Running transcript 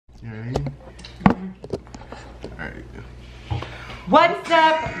You ready? Alright. What's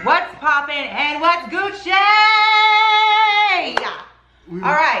up? What's poppin'? And what's Gucci?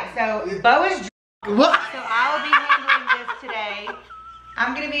 Alright, so Bo is drunk. What? So I will be handling this today.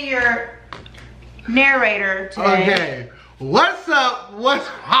 I'm gonna be your narrator today. Okay. What's up? What's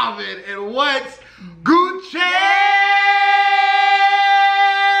poppin'? And what's Gucci?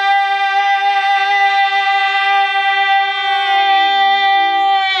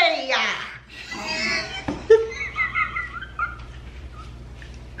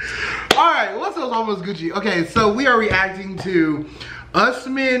 Alright, what's up, almost Gucci? Okay, so we are reacting to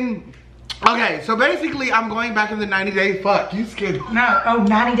Usman. Okay, so basically I'm going back in the 90-day fuck. You scared me. No, oh,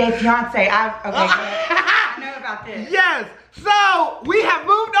 90 Day Fiance. I know about this. Yes, so we have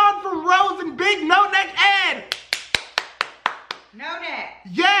moved on from Rose and Big No Neck Ed. No neck.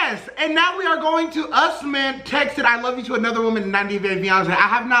 Yes, and now we are going to Usman texted I love you to another woman in 90 Day Fiance. I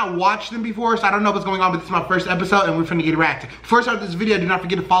have not watched them before, so I don't know what's going on, but this is my first episode and we're finna get reacted. Before I start this video, do not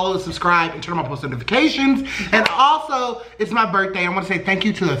forget to follow, subscribe, and turn on my post notifications. And also, it's my birthday. I want to say thank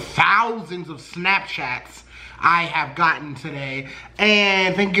you to the thousands of Snapchats I have gotten today.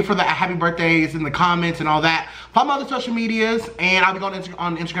 And thank you for the happy birthdays in the comments and all that. Follow my other social medias, and I'll be going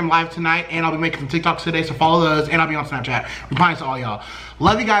on Instagram Live tonight, and I'll be making some TikToks today, so follow those, and I'll be on Snapchat. Replying to all y'all.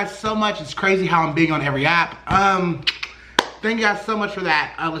 Love you guys so much. It's crazy how I'm big on every app. Thank you guys so much for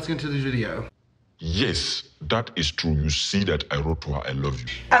that. Let's get into this video. Yes, that is true. You see that I wrote to her, I love you.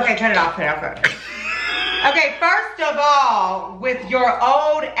 Okay, turn it off, Okay, first of all, with your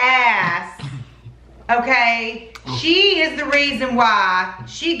old ass, okay, she is the reason why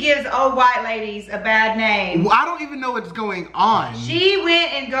she gives old white ladies a bad name. Well, I don't even know what's going on. She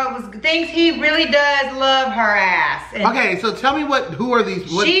went and thinks he really does love her ass. And okay, so tell me who are these?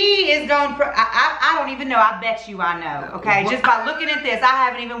 She is going, I don't even know, I bet you I know, okay? Just by looking at this, I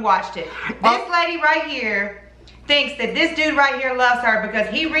haven't even watched it. This lady right here thinks that this dude right here loves her because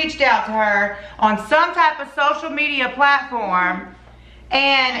he reached out to her on some type of social media platform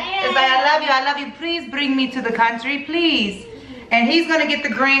and is like, I love you, please bring me to the country, please. And he's gonna get the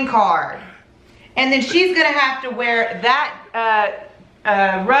green card. And then she's gonna have to wear that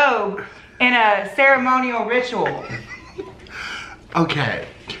robe in a ceremonial ritual. Okay.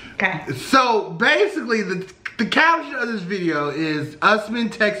 Okay. So basically the caption of this video is Usman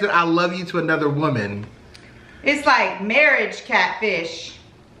texted I love you to another woman. It's like marriage catfish.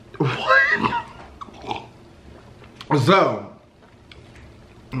 What? So,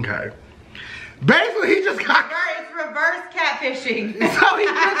 okay. Basically, he just got... It's reverse catfishing. So he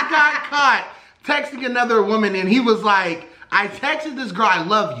just got caught texting another woman and he was like, I texted this girl, I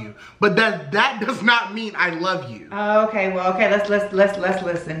love you. But that does not mean I love you. Oh, okay, well, okay, let's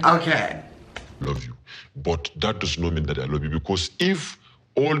listen. Okay. Love you. But that does not mean that I love you, because if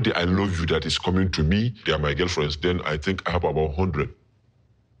all the I love you that is coming to me, they are my girlfriends, then I think I have about 100.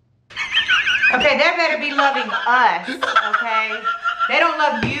 Okay, they better be loving us, okay? They don't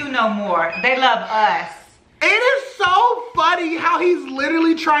love you no more. They love us. It is so funny how he's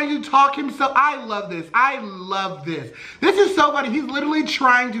literally trying to talk himself. I love this. I love this. This is so funny. He's literally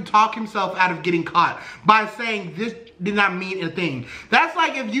trying to talk himself out of getting caught by saying this did not mean a thing. That's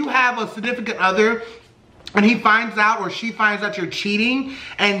like if you have a significant other and he finds out or she finds out you're cheating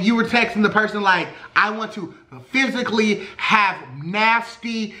and you were texting the person like, I want to physically have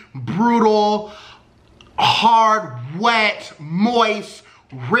nasty, brutal, hard, wet, moist,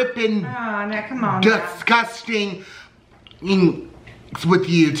 ripping, now come on, disgusting with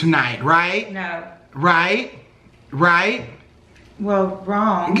you tonight, right? No. Right? Right? Well,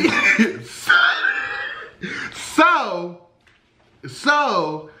 wrong. So,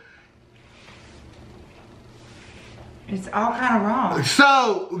 it's all kind of wrong.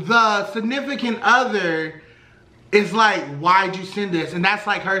 So the significant other is like, why'd you send this? And that's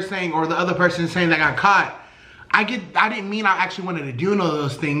like her saying, or the other person saying that got caught. I didn't mean I actually wanted to do none of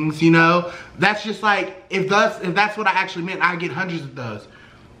those things, you know? That's just like, if that's what I actually meant, I get hundreds of those.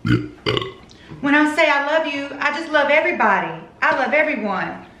 When I say I love you, I just love everybody. I love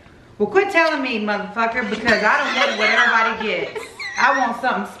everyone. Well, quit telling me, motherfucker, because I don't want what everybody gets. I want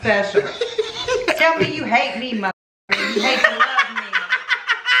something special. Tell me you hate me, motherfucker. You hate to love me.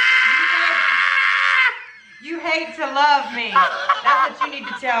 You hate to love me. That's what you need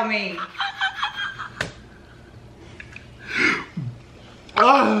to tell me.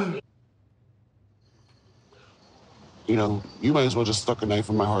 You know, you might as well just stuck a knife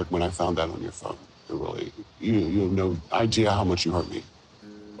in my heart when I found that on your phone. It really, you have no idea how much you hurt me.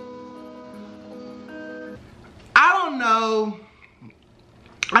 I don't know.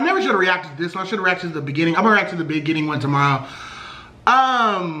 I never should have reacted to this one. I should have reacted to the beginning. I'm gonna react to the beginning one tomorrow. But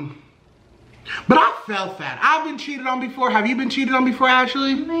I felt that. I've been cheated on before. Have you been cheated on before,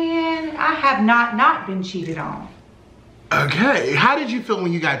 Ashley? Man, I have not been cheated on. Okay. How did you feel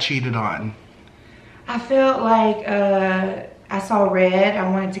when you got cheated on? I felt like I saw red. I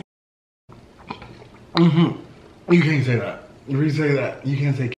wanted to. You can't say that. Re-say that. You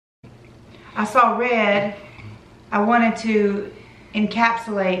can't say. I saw red. I wanted to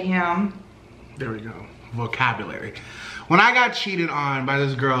encapsulate him. There we go. Vocabulary. When I got cheated on by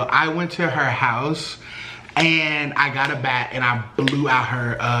this girl, I went to her house and I got a bat and I blew out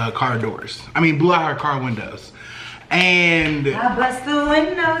her car doors. I mean, blew out her car windows. And I bust the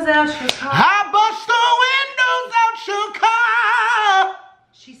windows out your car. I bust the windows out your car.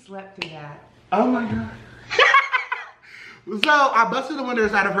 She slept through that. Oh my God. So I busted the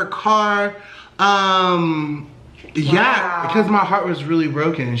windows out of her car. Yeah, because my heart was really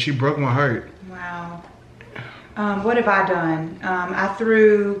broken and she broke my heart. Wow. What have I done? I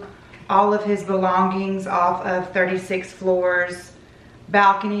threw all of his belongings off of 36 floors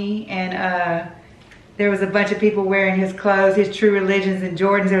balcony, and there was a bunch of people wearing his clothes, his True Religions and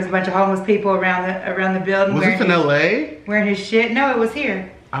Jordans. There was a bunch of homeless people around the building. Was this in LA? Wearing his shit. No, it was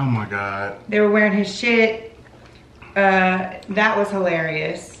here. Oh my God. They were wearing his shit. That was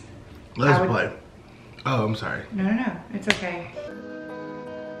hilarious. Let's play. Oh, I'm sorry. No. It's okay.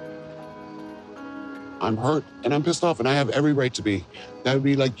 I'm hurt and I'm pissed off and I have every right to be. That would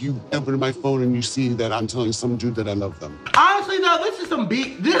be like you open my phone and you see that I'm telling some dude that I love them. Honestly though, this is some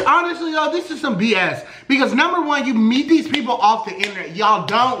BS. Because number one, you meet these people off the internet. Y'all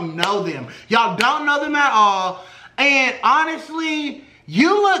don't know them. Y'all don't know them at all. And honestly,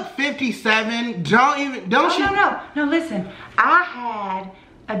 you look 57. No, listen. I had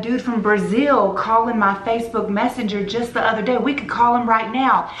a dude from Brazil calling my Facebook Messenger just the other day. We could call him right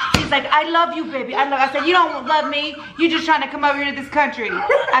now. He's like, I love you, baby. I said, you don't love me. You're just trying to come over here to this country.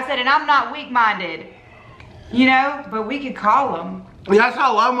 I said, and I'm not weak-minded. You know, but we could call him. Yeah, that's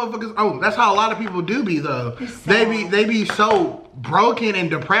how a lot of motherfuckers, that's how a lot of people do be though. They be so broken and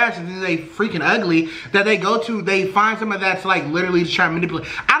depressed and they freaking ugly that they find someone that's like literally just trying to manipulate.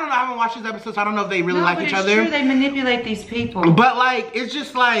 I don't know, I haven't watched this episode, so I don't know if they really like each other. True, they manipulate these people. But like, it's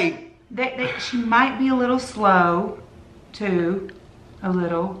just like she might be a little slow too. A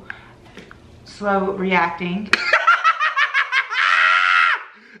little slow reacting.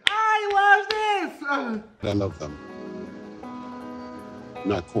 I love this. I love them.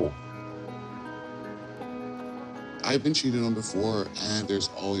 Not cool. I've been cheated on before, and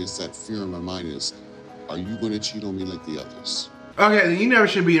there's always that fear in my mind is, are you going to cheat on me like the others? Okay, then you never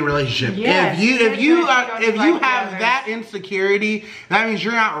should be in a relationship. Yes, if you have that insecurity, that means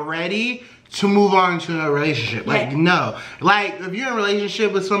you're not ready to move on to a relationship. Like, no. Like, if you're in a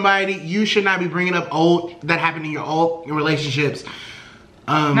relationship with somebody, you should not be bringing up that happened in your old relationships.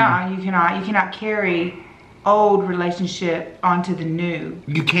 No, you cannot. You cannot carry old relationship onto the new.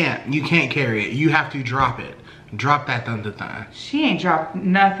 You can't carry it. You have to drop it. Drop that thunder thing. She ain't dropped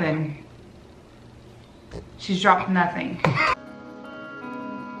nothing. She's dropped nothing.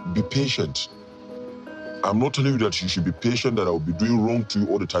 Be patient. I'm not telling you that you should be patient, that I will be doing wrong to you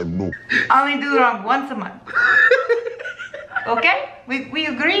all the time. No. I only do wrong once a month. Okay? We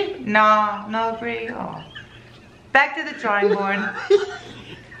agree? No agree. Oh. Back to the drawing board.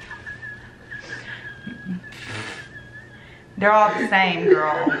 They're all the same,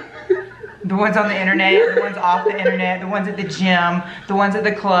 girl. The ones on the internet, the ones off the internet, the ones at the gym, the ones at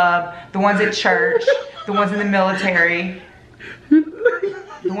the club, the ones at church, the ones in the military,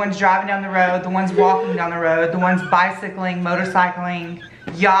 the ones driving down the road, the ones walking down the road, the ones bicycling, motorcycling,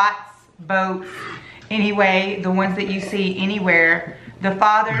 yachts, boats, anyway, the ones that you see anywhere. The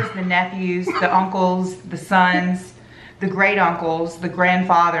fathers, the nephews, the uncles, the sons, the great uncles, the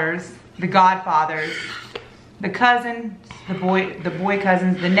grandfathers, the godfathers, the cousins, the boy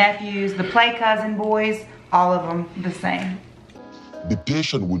cousins, the nephews, the play cousin boys, all of them the same. Be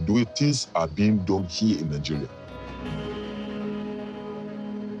patient with the way things are being done here in Nigeria.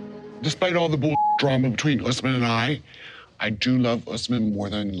 Despite all the drama between Usman and I do love Usman more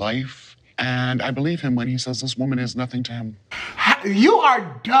than life. And I believe him when he says this woman is nothing to him. You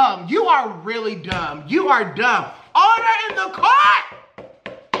are dumb. You are really dumb. You are dumb. Order in the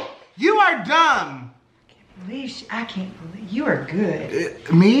court! You are dumb. I can't believe you are good.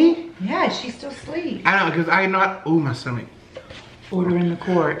 Me? Yeah, she's still asleep. I know, because I know, ooh, my stomach. Order in the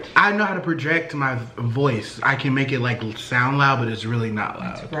court. I know how to project my voice. I can make it like sound loud, but it's really not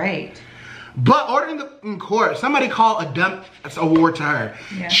loud. That's great. But ordering in court, somebody call a dump award to her.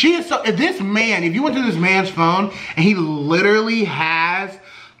 Yeah. She is so, if this man, if you went to this man's phone and he literally has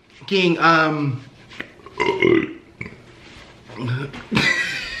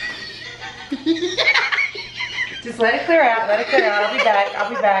Just let it clear out. Let it clear out. I'll be back. I'll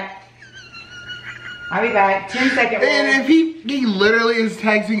be back. I'll be back. 10 seconds. And if he literally is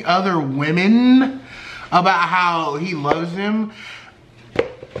texting other women about how he loves them,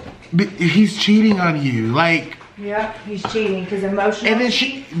 he's cheating on you. Like, yeah, he's cheating because emotional. And then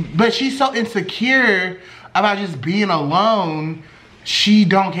she's so insecure about just being alone. She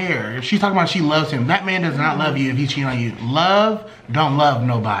don't care. If she's talking about she loves him, that man does not love you if he's cheating on you. Love don't love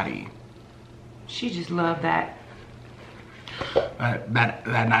nobody. She just loved that. That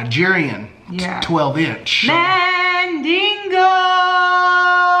Nigerian, yeah, 12-inch. Mandingo.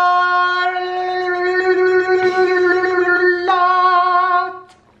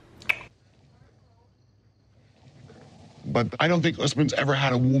 But I don't think Usman's ever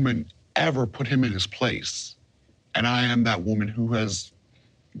had a woman ever put him in his place. And I am that woman who has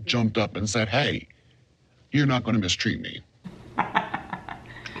jumped up and said, hey, you're not going to mistreat me.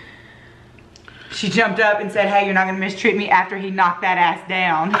 She jumped up and said, hey, you're not going to mistreat me after he knocked that ass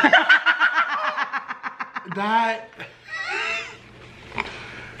down.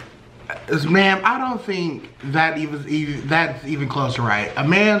 Ma'am, I don't think that's even close to right. A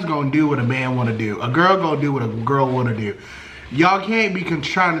man's gonna do what a man wanna do. A girl gonna do what a girl wanna do. Y'all can't be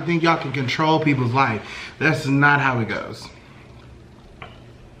trying to think y'all can control people's life. That's not how it goes.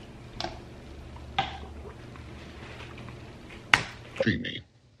 Treat me.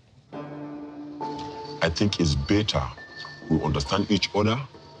 I think it's better we understand each other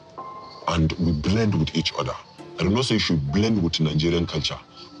and we blend with each other. I do not say you should blend with Nigerian culture,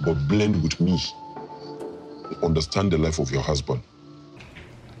 but blend with me. Understand the life of your husband.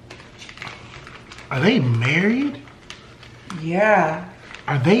 Are they married? Yeah.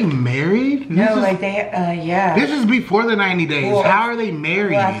 Are they married? No, like they, yeah. This is before the 90 days. Well, how are they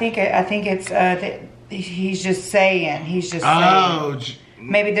married? Well, I think it's, he's just saying. He's just saying.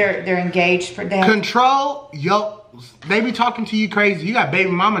 Maybe they're engaged for that. Control, yo, they be talking to you crazy. You got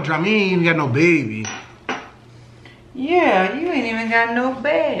baby mama drama, you ain't even got no baby. Yeah, you ain't even got no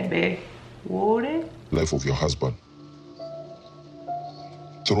baby. Woody? Life of your husband.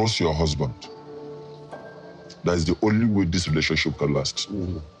 Trust your husband. That is the only way this relationship can last.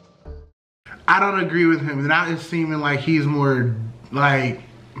 I don't agree with him. Now it's seeming like he's more like...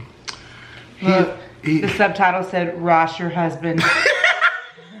 Look, the subtitle said, Ross, your husband.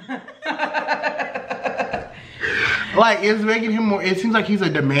 Like, it's making him more, it seems like he's a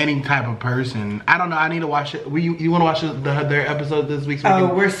demanding type of person. I don't know, I need to watch it. You want to watch their episode this week?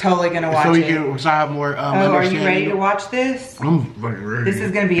 So we're totally going to watch it. So I have more are you ready to watch this? I'm fucking ready. This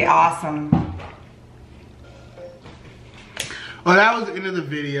is going to be awesome. Well, that was the end of the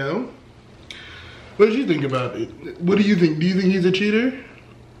video. What did you think about it? What do you think? Do you think he's a cheater?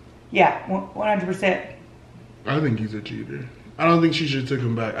 Yeah, 100%. I think he's a cheater. I don't think she should have took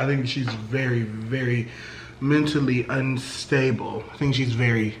him back. I think she's very, very mentally unstable. I think she's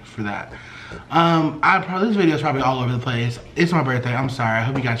very for that. This video is probably all over the place. It's my birthday. I'm sorry. I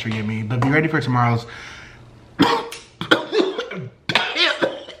hope you guys forgive me. But be ready for tomorrow's.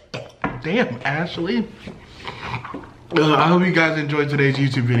 Damn, Ashley. I hope you guys enjoyed today's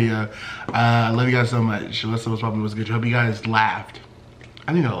YouTube video. I love you guys so much. What's poppin', what's good? I hope you guys laughed.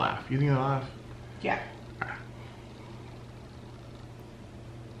 I think they'll laugh. You think they'll laugh? Yeah.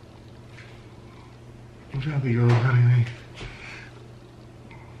 I'm trying to think of anything.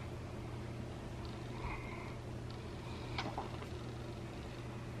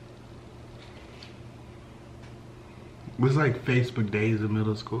 It was like Facebook days in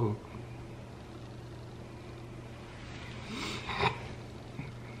middle school.